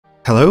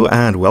Hello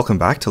and welcome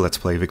back to Let's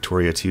Play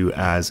Victoria 2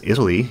 as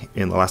Italy.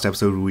 In the last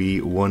episode we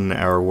won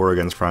our war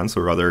against France,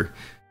 or rather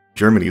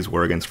Germany's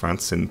war against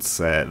France, since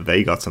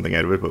they got something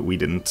out of it but we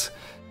didn't.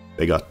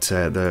 They got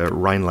the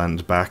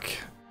Rhineland back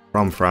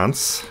from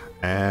France.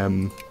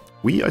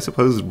 We, I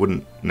suppose,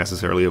 wouldn't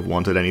necessarily have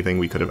wanted anything.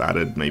 We could have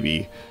added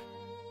maybe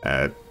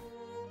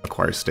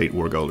acquire state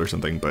war gold or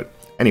something, but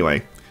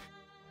anyway.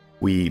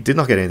 We did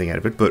not get anything out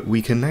of it, but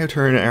we can now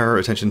turn our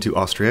attention to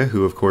Austria,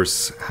 who of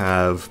course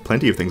have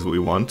plenty of things that we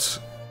want,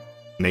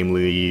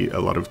 namely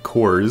a lot of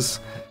cores,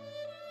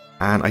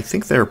 and I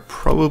think they're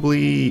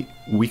probably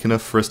weak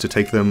enough for us to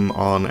take them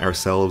on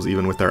ourselves,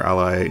 even with their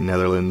ally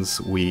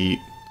Netherlands.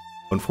 We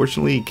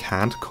unfortunately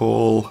can't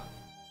call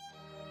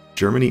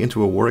Germany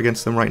into a war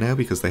against them right now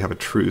because they have a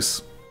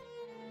truce,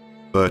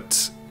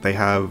 but they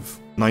have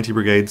 90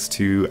 brigades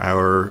to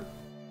our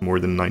more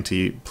than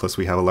 90, plus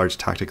we have a large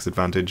tactics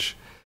advantage.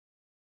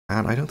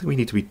 And I don't think we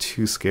need to be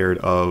too scared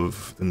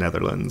of the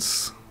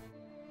Netherlands.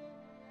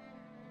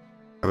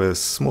 I have a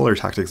smaller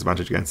tactics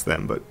advantage against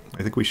them, but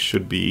I think we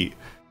should be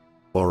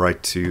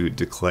alright to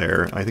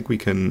declare. I think we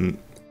can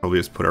probably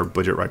just put our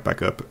budget right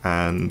back up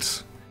and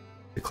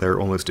declare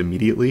almost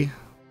immediately.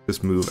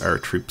 Just move our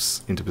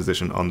troops into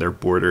position on their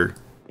border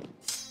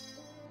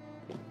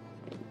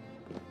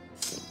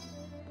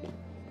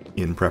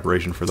in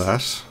preparation for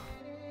that.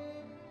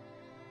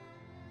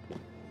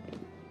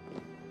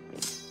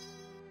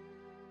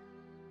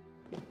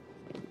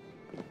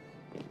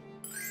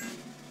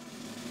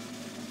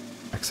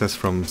 Access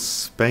from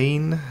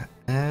Spain.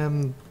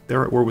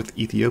 They're at war with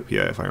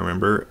Ethiopia, if I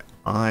remember.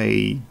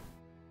 I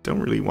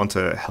don't really want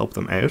to help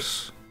them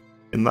out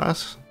in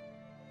that.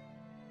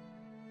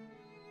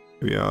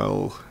 Maybe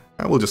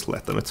we'll just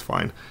let them, it's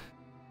fine.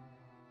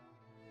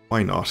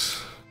 Why not?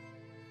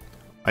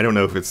 I don't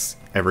know if it's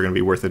ever going to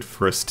be worth it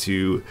for us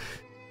to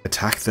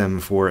attack them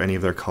for any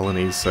of their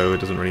colonies, so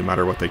it doesn't really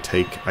matter what they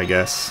take, I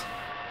guess.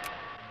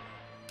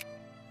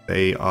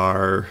 They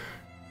are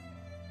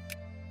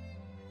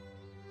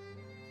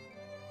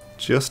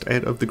just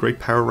out of the great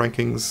power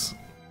rankings.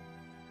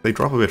 If they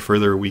drop a bit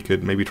further, we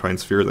could maybe try and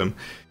sphere them.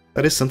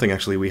 That is something,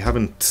 actually. We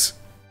haven't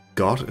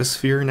got a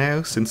sphere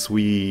now since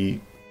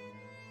we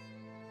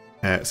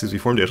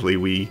formed Italy.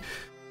 We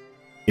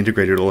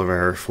integrated all of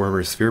our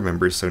former sphere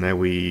members, so now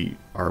we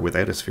are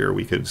without a sphere.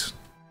 We could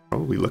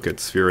probably look at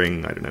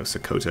sphering, I don't know,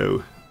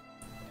 Sokoto,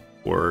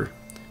 or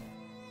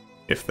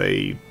if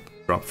they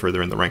drop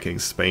further in the rankings,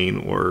 Spain,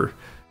 or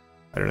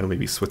I don't know,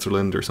 maybe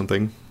Switzerland or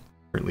something,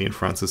 currently in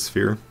France's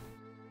sphere.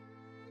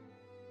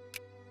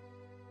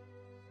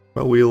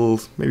 Well, we'll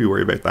maybe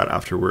worry about that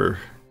after we're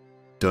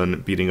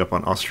done beating up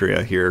on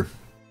Austria here.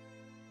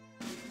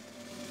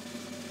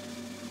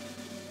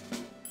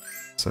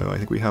 So I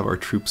think we have our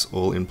troops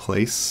all in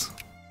place.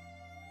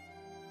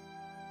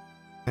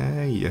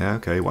 Yeah,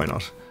 okay, why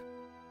not?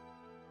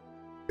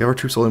 We have our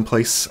troops all in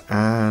place,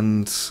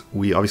 and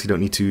we obviously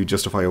don't need to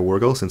justify a war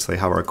goal since they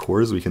have our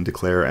cores. We can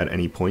declare at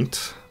any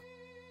point.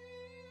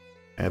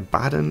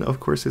 Baden,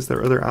 of course, is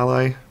their other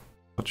ally.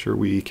 Not sure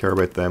we care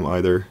about them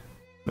either.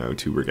 No,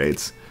 2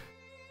 brigades.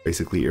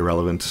 Basically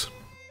irrelevant.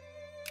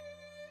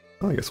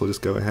 Well, I guess we'll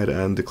just go ahead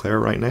and declare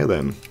right now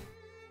then.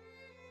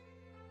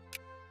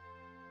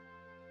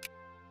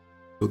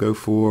 We'll go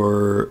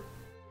for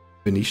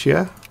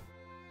Venetia,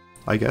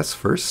 I guess,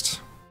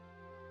 first.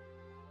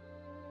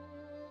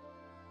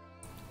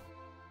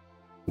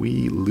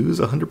 We lose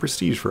 100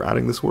 prestige for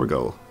adding this war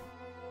goal.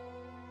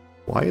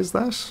 Why is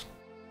that?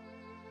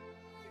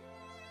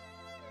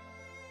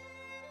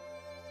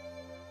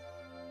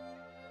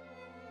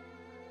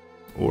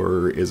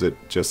 Or is it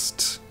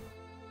just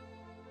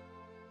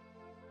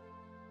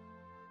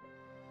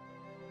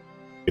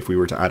if we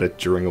were to add it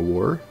during a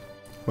war?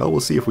 Well,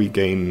 we'll see if we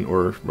gain,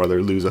 or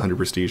rather lose 100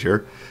 prestige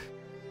here.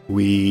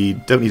 We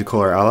don't need to call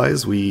our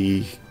allies.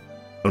 We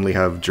only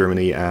have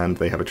Germany and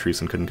they have a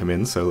truce and couldn't come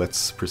in, so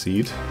let's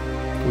proceed.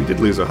 We did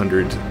lose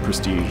 100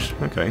 prestige.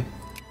 Okay.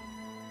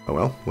 Oh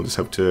well, we'll just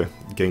hope to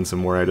gain some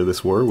more out of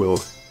this war.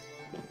 We'll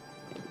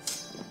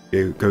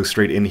go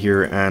straight in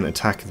here and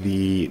attack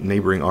the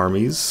neighboring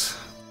armies.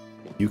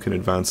 You can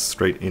advance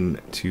straight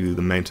into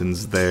the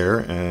mountains there,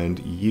 and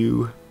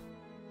you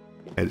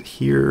head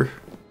here,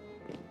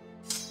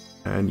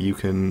 and you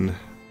can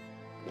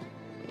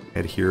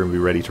head here and be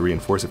ready to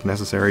reinforce if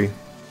necessary.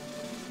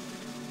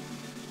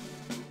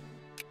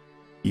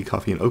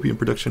 Coffee and opium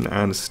production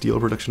and steel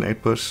production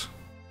output.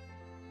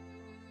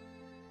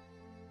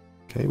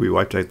 Okay, we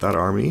wiped out that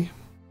army.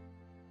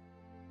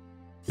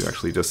 You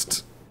actually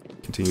just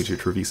continue to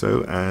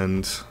Treviso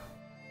and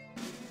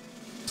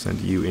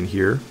send you in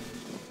here.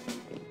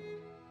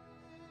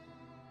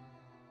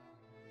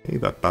 Okay,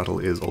 that battle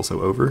is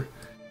also over.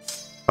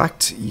 In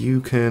fact,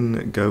 you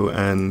can go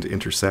and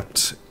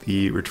intercept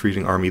the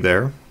retreating army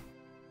there.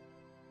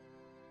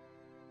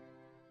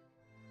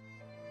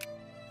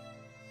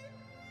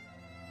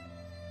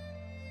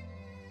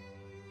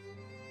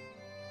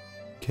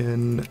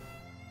 Can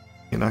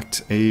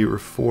enact a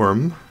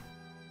reform.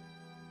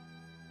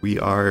 We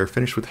are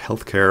finished with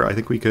healthcare. I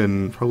think we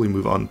can probably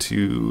move on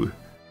to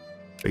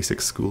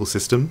basic school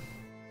system.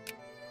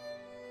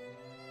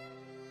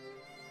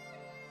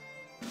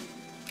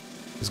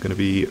 Is going to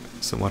be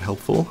somewhat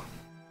helpful.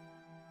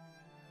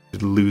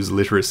 Did lose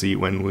literacy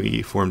when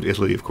we formed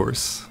Italy, of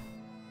course.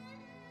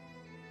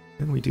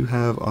 And we do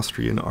have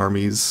Austrian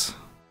armies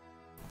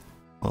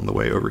on the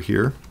way over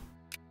here.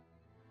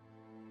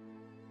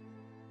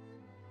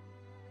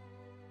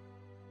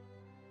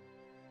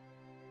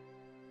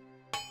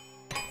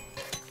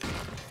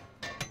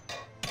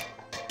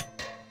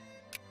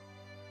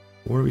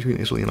 War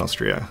between Italy and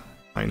Austria.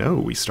 I know,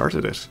 we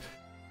started it.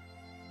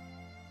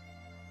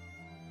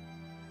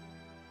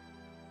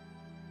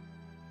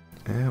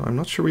 I'm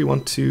not sure we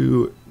want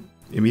to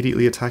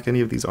immediately attack any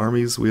of these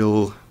armies.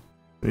 We'll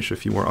finish a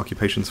few more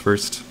occupations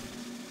first.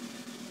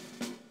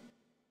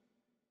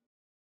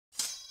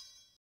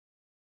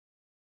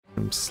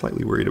 I'm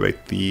slightly worried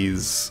about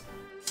these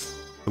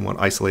somewhat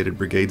isolated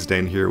brigades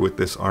down here with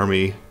this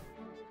army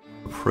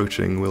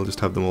approaching. We'll just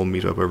have them all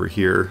meet up over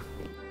here.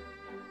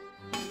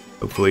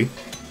 Hopefully.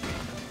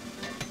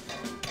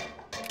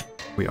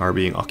 We are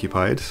being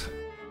occupied.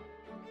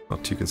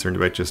 Not too concerned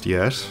about just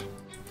yet.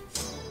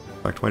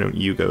 In fact, why don't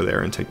you go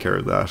there and take care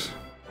of that?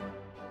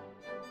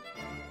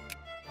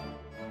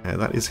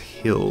 That is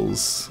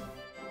hills.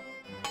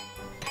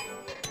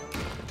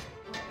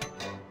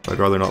 I'd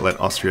rather not let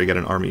Austria get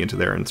an army into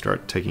there and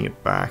start taking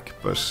it back,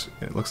 but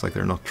it looks like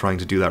they're not trying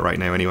to do that right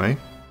now anyway.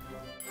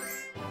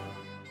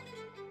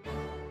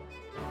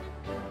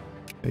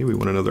 Okay, we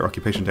want another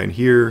occupation down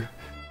here.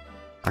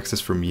 Access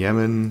from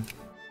Yemen.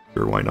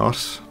 Sure, why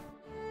not?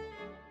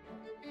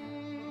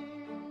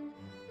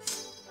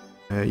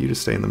 You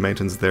just stay in the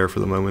mountains there for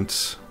the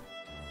moment.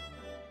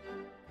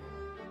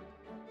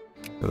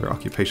 Another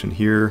occupation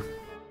here.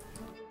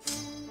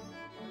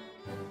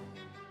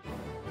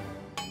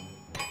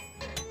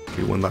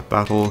 We won that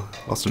battle.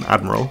 Lost an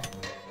admiral.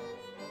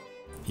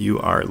 You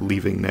are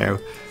leaving now.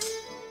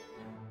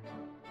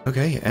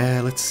 Okay,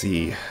 let's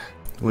see.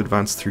 We'll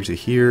advance through to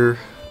here.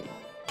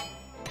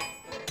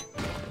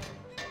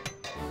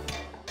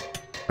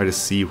 Try to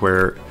see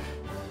where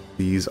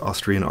these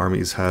Austrian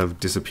armies have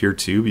disappeared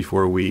to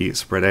before we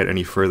spread out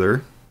any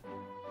further.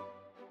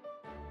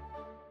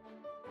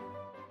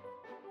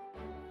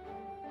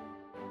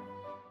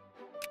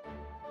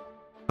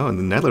 Oh, and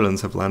the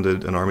Netherlands have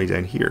landed an army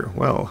down here.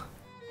 Well,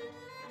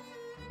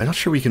 I'm not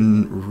sure we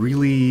can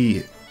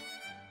really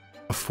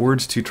afford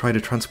to try to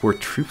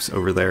transport troops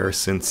over there,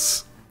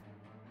 since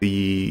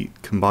the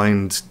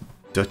combined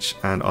Dutch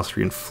and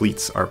Austrian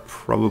fleets are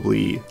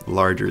probably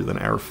larger than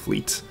our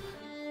fleet.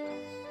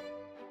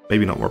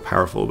 Maybe not more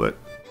powerful, but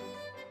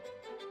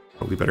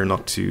probably better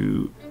not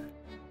to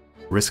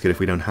risk it if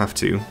we don't have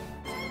to.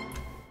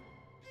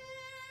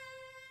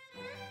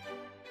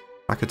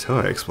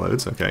 Krakatoa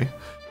explodes, okay.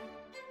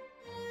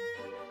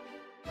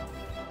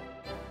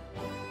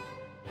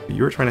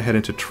 You were trying to head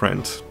into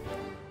Trent.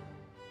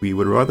 We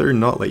would rather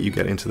not let you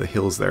get into the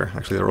hills there.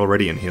 Actually, they're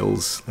already in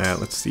hills.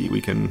 Let's see, we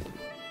can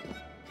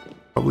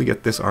probably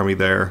get this army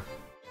there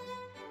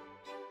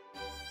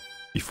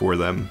before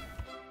them.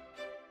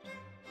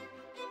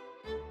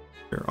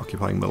 They're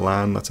occupying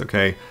Milan, that's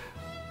okay.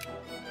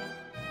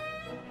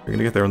 We're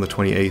gonna get there on the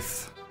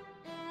 28th.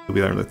 We'll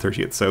be there on the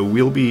 30th, so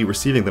we'll be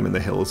receiving them in the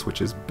hills,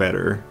 which is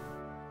better.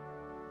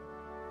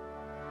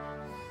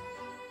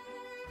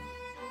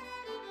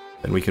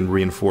 Then we can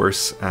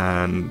reinforce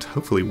and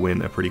hopefully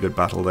win a pretty good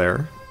battle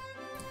there.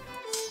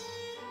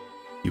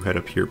 You head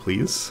up here,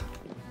 please.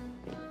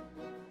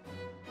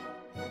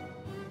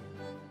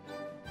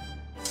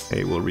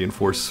 Okay, we'll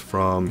reinforce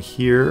from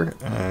here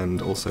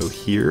and also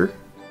here.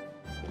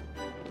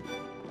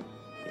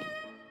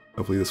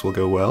 Hopefully this will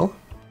go well.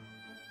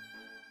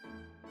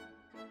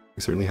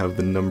 We certainly have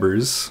the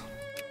numbers.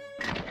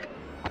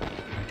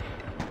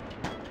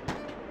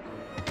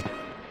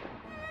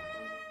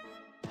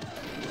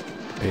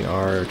 They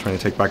are trying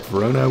to take back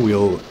Verona.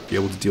 We'll be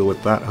able to deal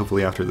with that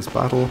hopefully after this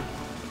battle.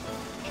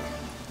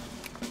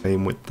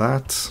 Same with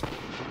that.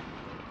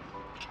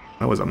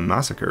 That was a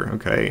massacre,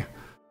 okay.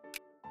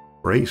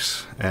 Great.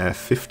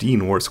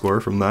 15 war score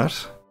from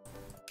that.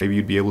 Maybe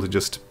you'd be able to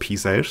just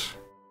peace out.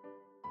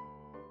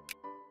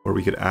 Or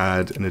we could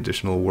add an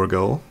additional war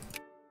goal.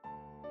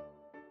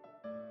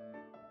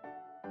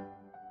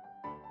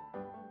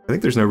 I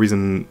think there's no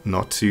reason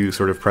not to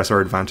sort of press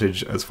our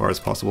advantage as far as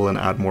possible and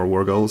add more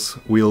war goals.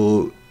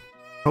 We'll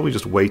probably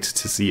just wait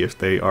to see if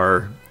they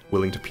are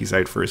willing to peace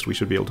out first. We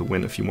should be able to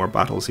win a few more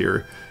battles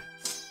here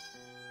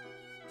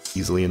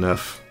easily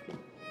enough.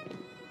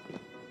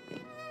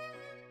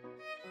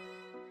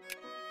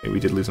 Okay, we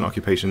did lose an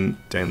occupation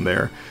down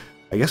there.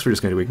 I guess we're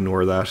just going to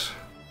ignore that.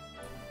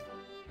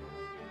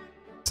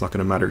 It's not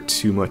going to matter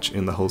too much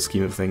in the whole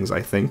scheme of things,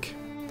 I think.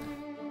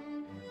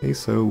 Okay,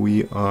 so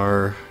we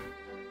are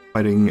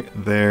fighting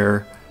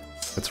there.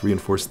 Let's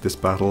reinforce this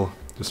battle,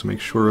 just to make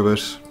sure of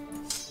it.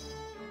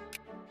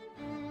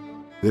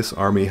 This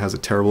army has a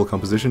terrible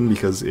composition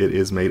because it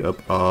is made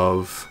up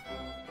of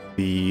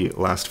the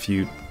last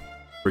few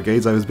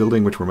brigades I was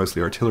building, which were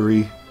mostly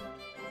artillery.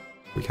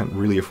 We can't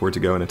really afford to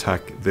go and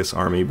attack this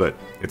army, but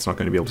it's not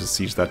going to be able to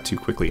siege that too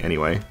quickly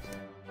anyway.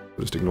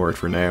 We'll just ignore it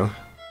for now.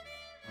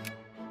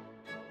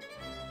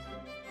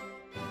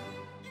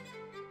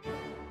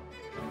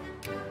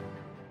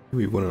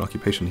 We won an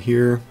occupation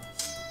here.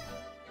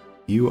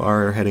 You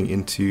are heading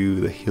into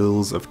the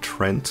hills of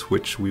Trent,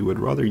 which we would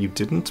rather you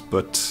didn't,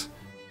 but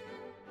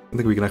I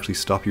think we can actually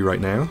stop you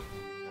right now.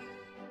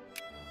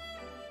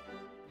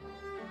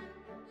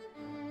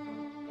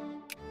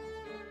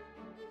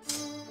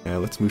 Yeah,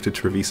 let's move to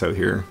Treviso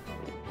here.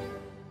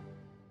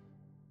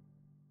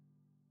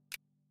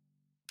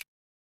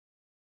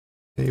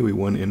 Okay, we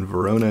won in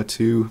Verona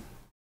too.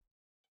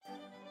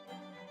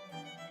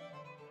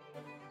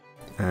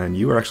 And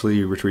you are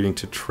actually retreating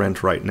to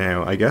Trent right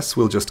now. I guess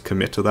we'll just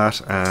commit to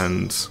that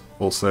and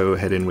also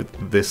head in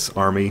with this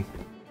army.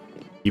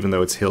 Even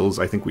though it's hills,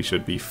 I think we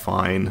should be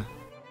fine.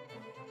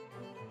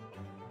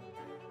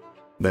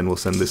 Then we'll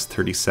send this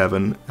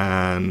 37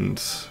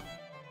 and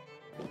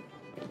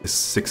this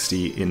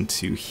 60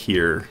 into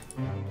here.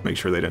 Make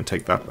sure they don't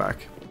take that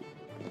back.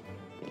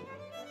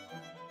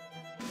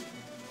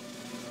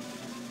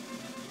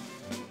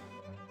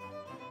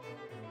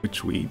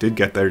 Which we did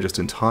get there just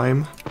in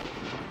time.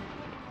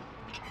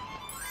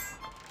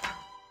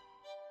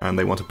 And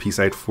they want to peace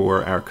out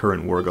for our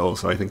current war goal,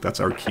 so I think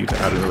that's our cue to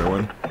add another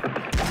one.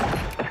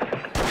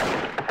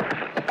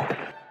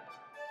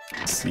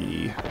 Let's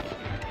see.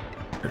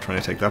 They're trying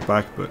to take that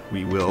back, but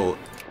we will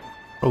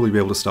probably be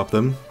able to stop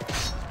them.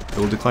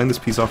 We'll decline this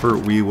peace offer.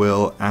 We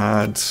will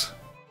add South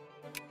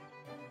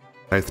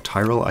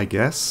Tyrol, I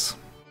guess.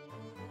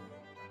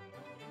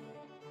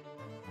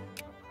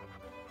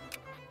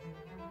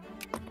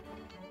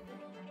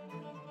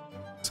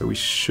 So we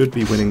should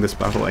be winning this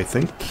battle, I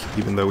think,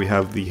 even though we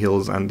have the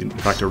hills and, in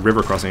fact, a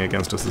river crossing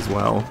against us as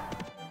well.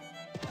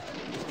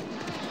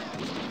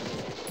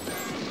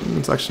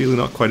 It's actually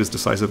not quite as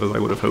decisive as I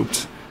would have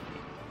hoped.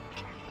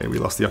 Okay, we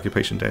lost the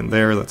occupation down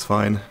there, that's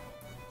fine.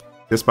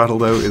 This battle,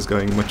 though, is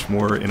going much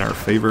more in our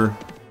favor.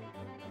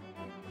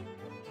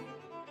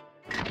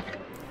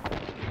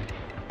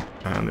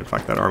 And, in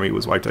fact, that army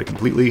was wiped out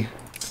completely.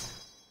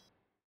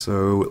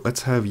 So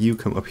let's have you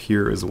come up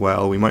here as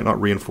well. We might not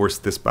reinforce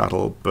this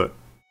battle, but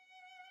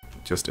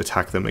just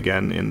attack them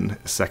again in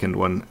a second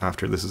one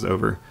after this is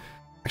over.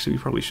 Actually,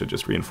 we probably should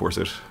just reinforce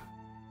it.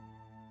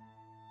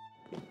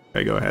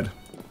 Okay, go ahead.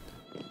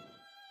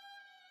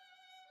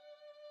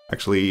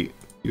 Actually,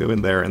 you go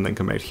in there and then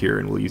come out here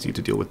and we'll use you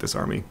to deal with this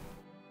army.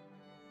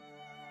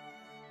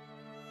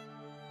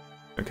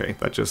 Okay,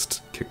 that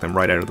just kicked them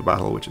right out of the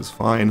battle, which is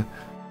fine.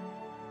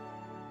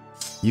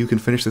 You can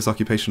finish this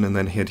occupation and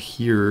then head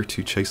here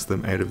to chase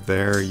them out of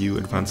there. You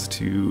advance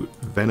to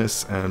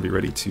Venice and be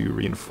ready to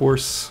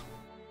reinforce.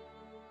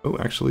 Oh,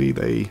 actually,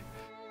 they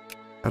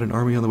had an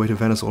army on the way to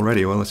Venice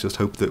already. Well, let's just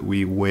hope that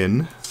we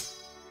win.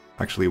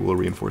 Actually, we'll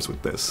reinforce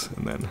with this,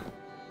 and then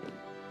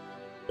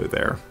go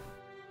there.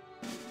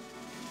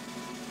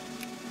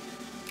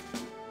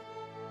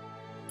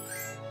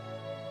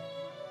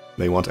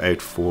 They want out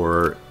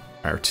for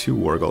our 2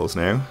 war goals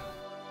now.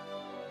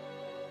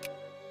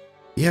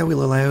 Yeah,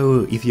 we'll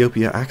allow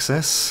Ethiopia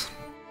access,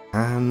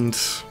 and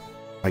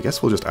I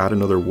guess we'll just add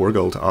another war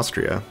goal to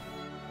Austria.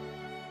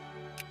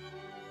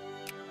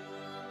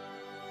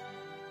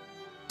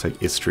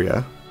 Take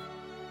Istria.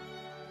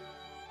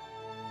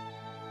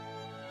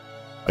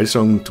 I just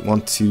don't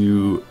want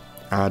to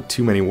add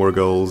too many war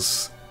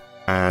goals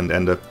and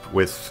end up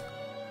with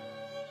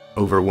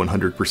over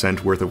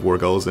 100% worth of war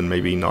goals and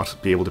maybe not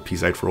be able to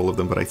peace out for all of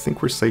them, but I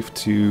think we're safe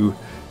to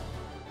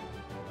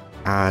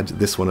add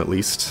this one at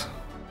least.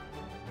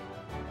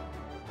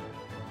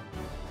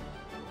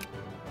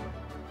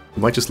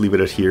 We might just leave it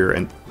at here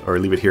and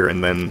leave it here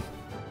and then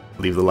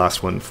leave the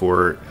last one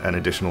for an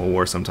additional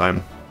war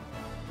sometime.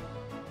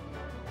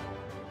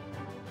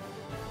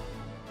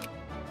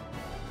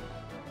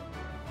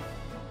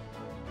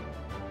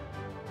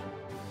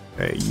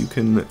 Okay, you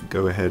can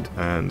go ahead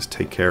and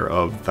take care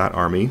of that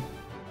army.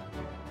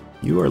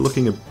 You are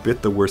looking a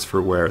bit the worse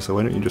for wear, so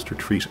why don't you just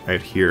retreat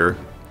out here.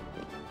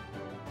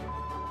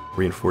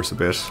 Reinforce a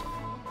bit.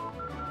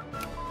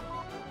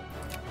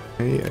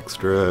 Okay,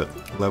 extra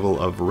level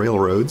of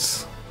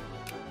railroads.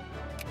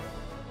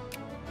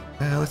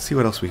 Let's see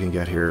what else we can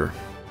get here.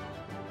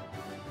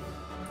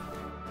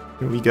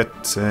 We get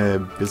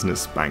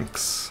business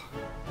banks.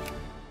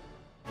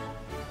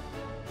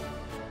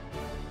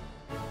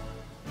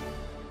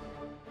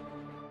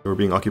 We're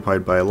being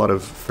occupied by a lot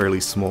of fairly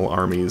small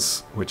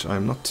armies, which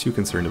I'm not too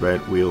concerned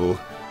about. We'll...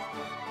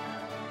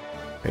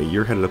 Okay,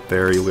 you're headed up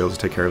there, you'll be able to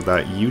take care of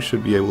that. You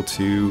should be able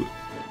to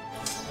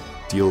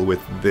deal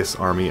with this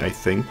army, I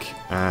think,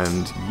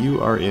 and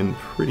you are in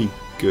pretty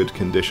good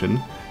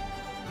condition.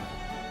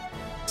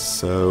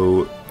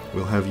 So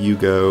we'll have you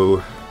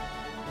go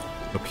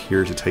up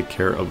here to take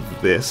care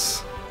of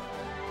this.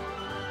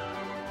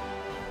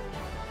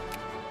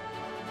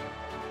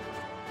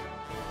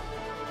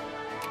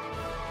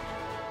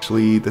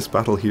 Actually, this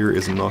battle here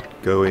is not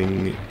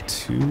going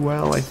too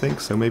well, I think,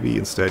 so maybe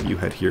instead you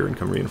head here and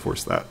come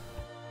reinforce that.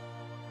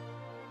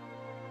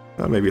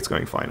 Maybe it's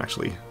going fine,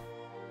 actually.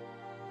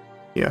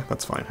 Yeah,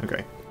 that's fine,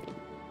 okay.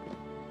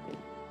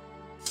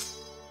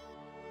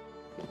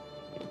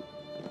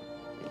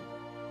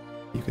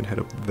 You can head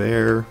up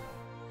there.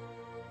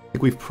 I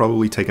think we've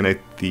probably taken out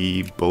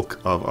the bulk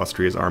of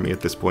Austria's army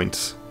at this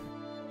point.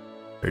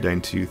 They're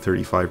down to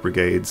 35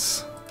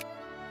 brigades.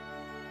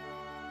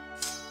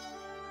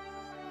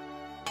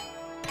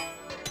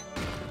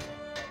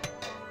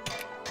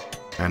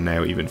 And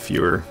now even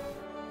fewer.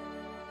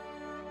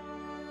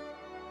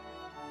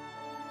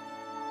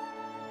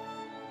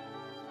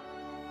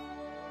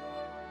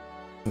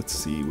 Let's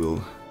see,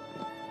 will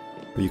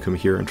you come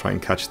here and try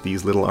and catch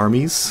these little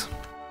armies?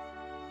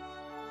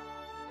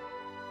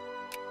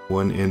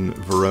 One in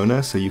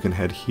Verona, so you can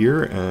head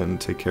here and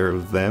take care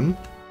of them.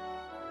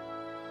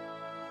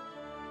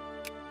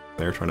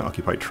 They're trying to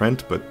occupy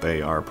Trent, but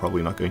they are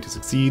probably not going to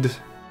succeed.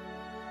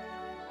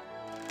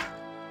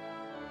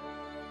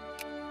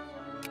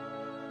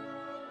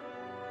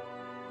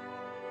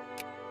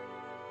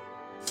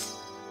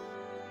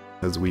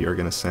 As we are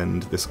going to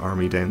send this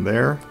army down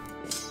there.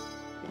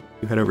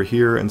 You head over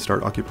here and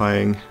start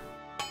occupying.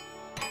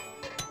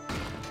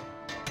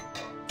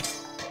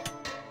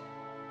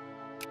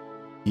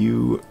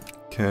 You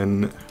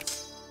can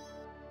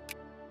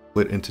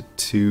split into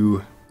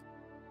two.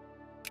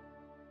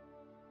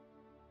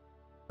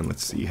 And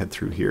let's see, head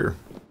through here.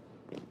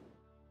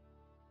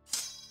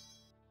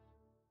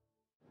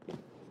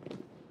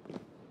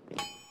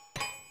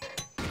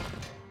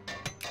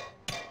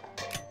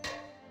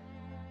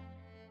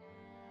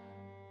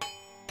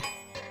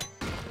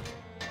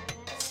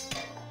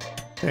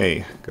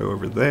 Okay, go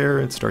over there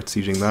and start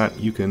sieging that.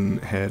 You can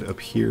head up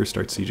here,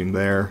 start sieging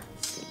there.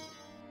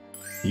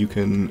 You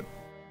can,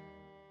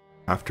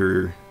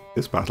 after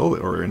this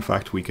battle, or in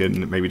fact we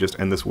can maybe just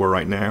end this war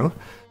right now.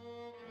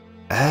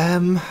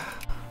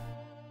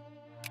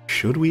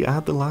 Should we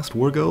add the last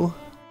war goal?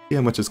 See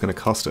how much it's going to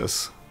cost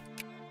us.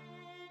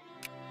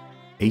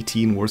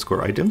 18 war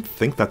score. I don't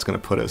think that's going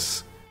to put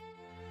us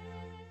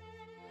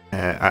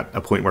at a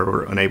point where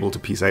we're unable to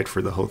peace out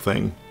for the whole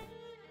thing.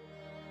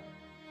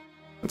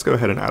 Let's go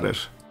ahead and add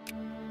it.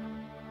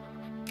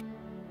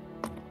 I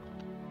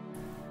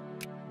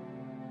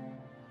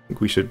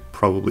think we should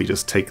probably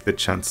just take the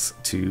chance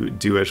to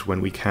do it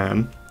when we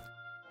can.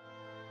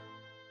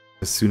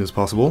 As soon as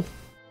possible.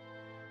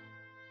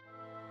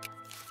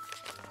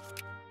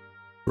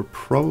 We're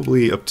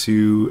probably up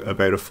to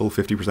about a full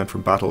 50%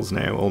 from battles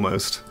now,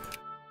 almost.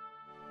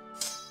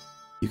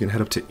 You can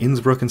head up to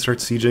Innsbruck and start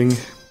sieging.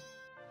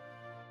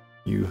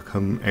 You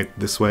come out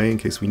this way in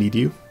case we need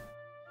you.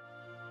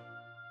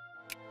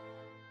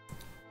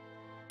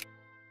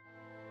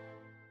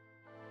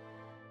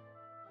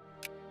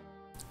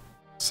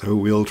 So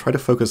we'll try to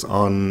focus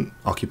on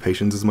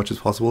occupations as much as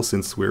possible,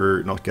 since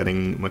we're not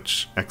getting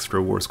much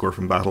extra war score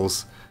from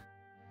battles.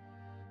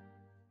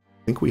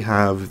 I think we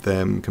have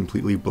them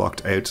completely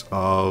blocked out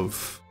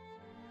of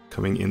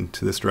coming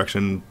into this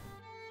direction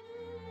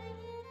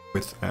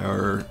with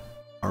our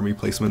army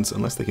placements,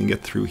 unless they can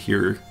get through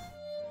here.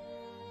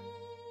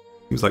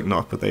 Seems like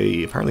not, but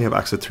they apparently have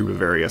access through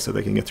Bavaria, so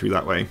they can get through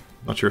that way.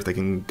 Not sure if they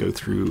can go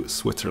through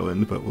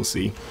Switzerland, but we'll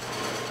see.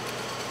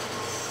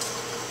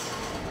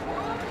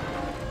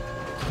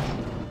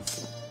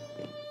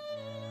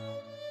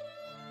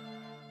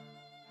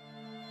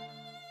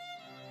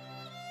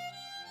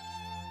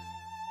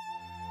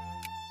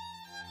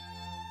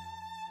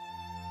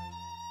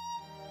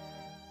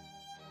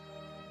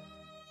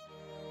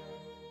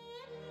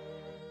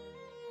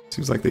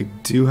 Seems like they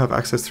do have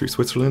access through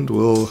Switzerland.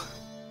 We'll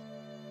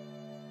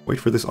wait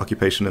for this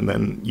occupation and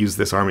then use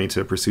this army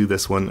to pursue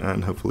this one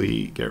and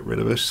hopefully get rid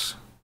of it.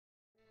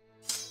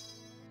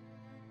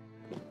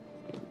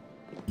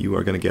 You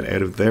are going to get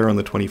out of there on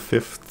the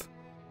 25th.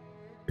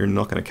 You're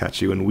not going to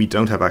catch you, and we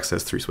don't have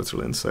access through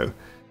Switzerland, so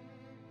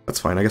that's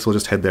fine. I guess we'll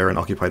just head there and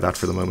occupy that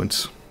for the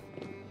moment.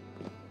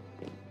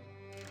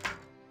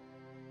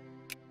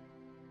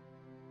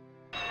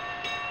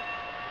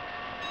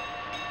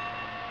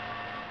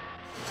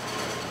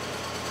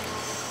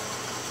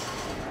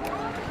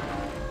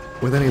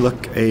 With any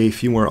luck, a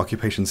few more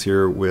occupations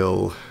here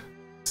will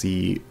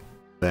see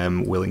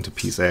them willing to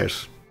peace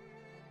out.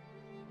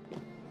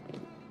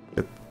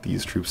 Get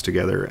these troops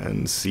together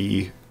and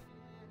see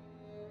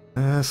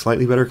a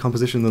slightly better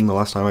composition than the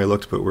last time I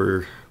looked, but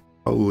we're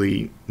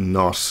probably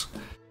not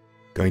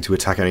going to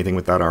attack anything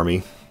with that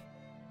army.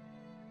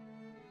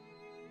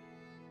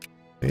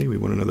 Okay, we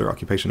want another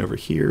occupation over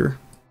here.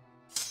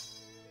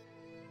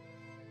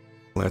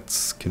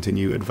 Let's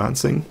continue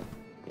advancing.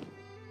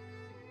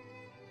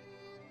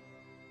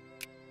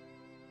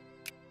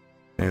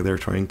 Now they're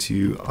trying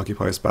to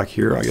occupy us back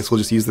here. I guess we'll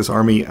just use this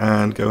army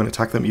and go and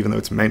attack them, even though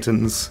it's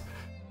mountains.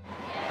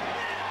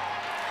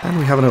 And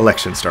we have an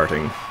election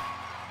starting.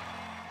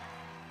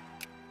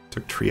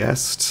 Took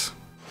Trieste.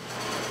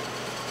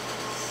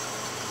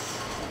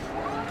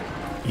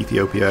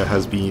 Ethiopia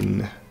has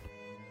been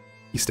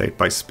east out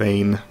by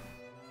Spain.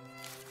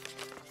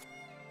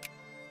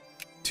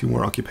 2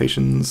 more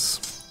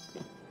occupations.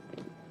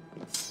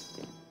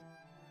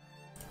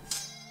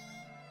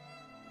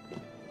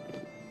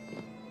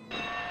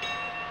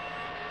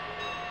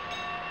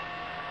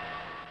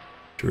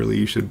 Surely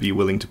you should be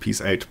willing to peace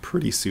out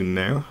pretty soon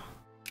now.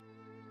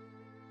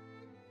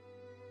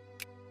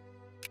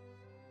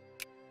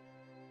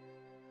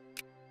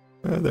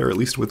 They're at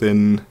least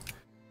within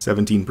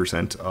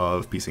 17%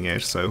 of piecing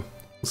out, so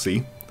we'll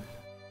see.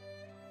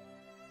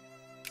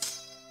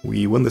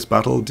 We won this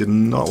battle, did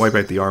not wipe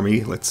out the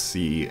army. Let's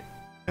see.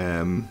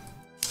 Actually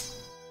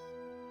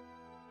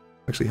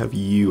have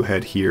you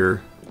head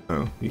here.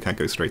 Oh, you can't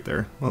go straight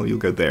there. Well, you'll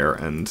go there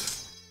and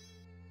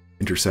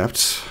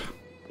intercept.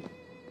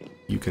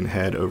 You can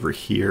head over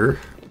here.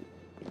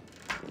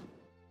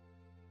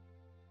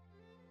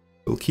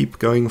 We'll keep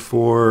going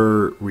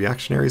for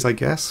reactionaries, I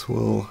guess.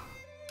 We'll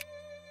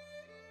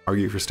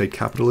argue for state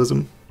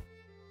capitalism.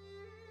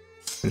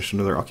 Finish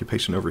another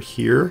occupation over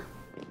here.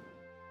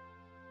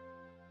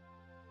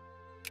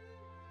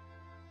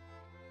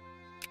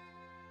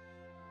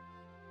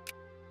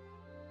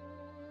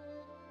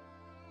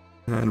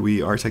 And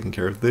we are taking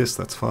care of this,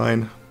 that's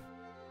fine.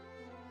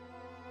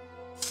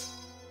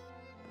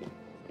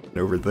 And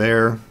over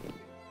there.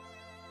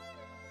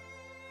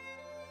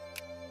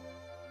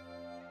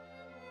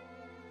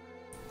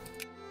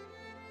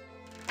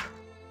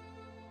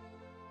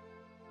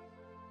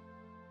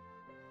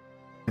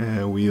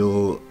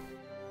 We'll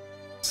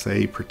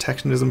say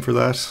protectionism for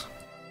that.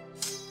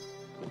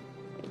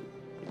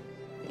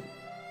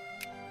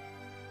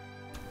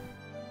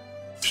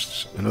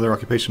 Another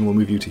occupation will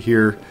move you to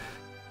here.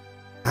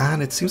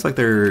 And it seems like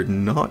they're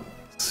not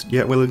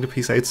yet willing to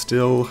peace out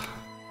still.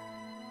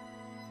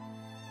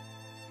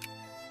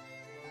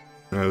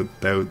 No,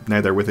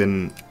 now they're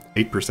within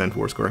 8%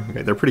 war score.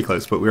 Okay, they're pretty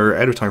close, but we're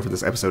out of time for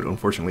this episode,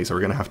 unfortunately, so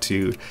we're going to have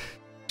to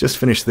just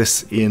finish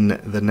this in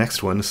the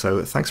next one.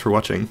 So thanks for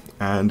watching,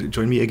 and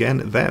join me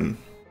again then.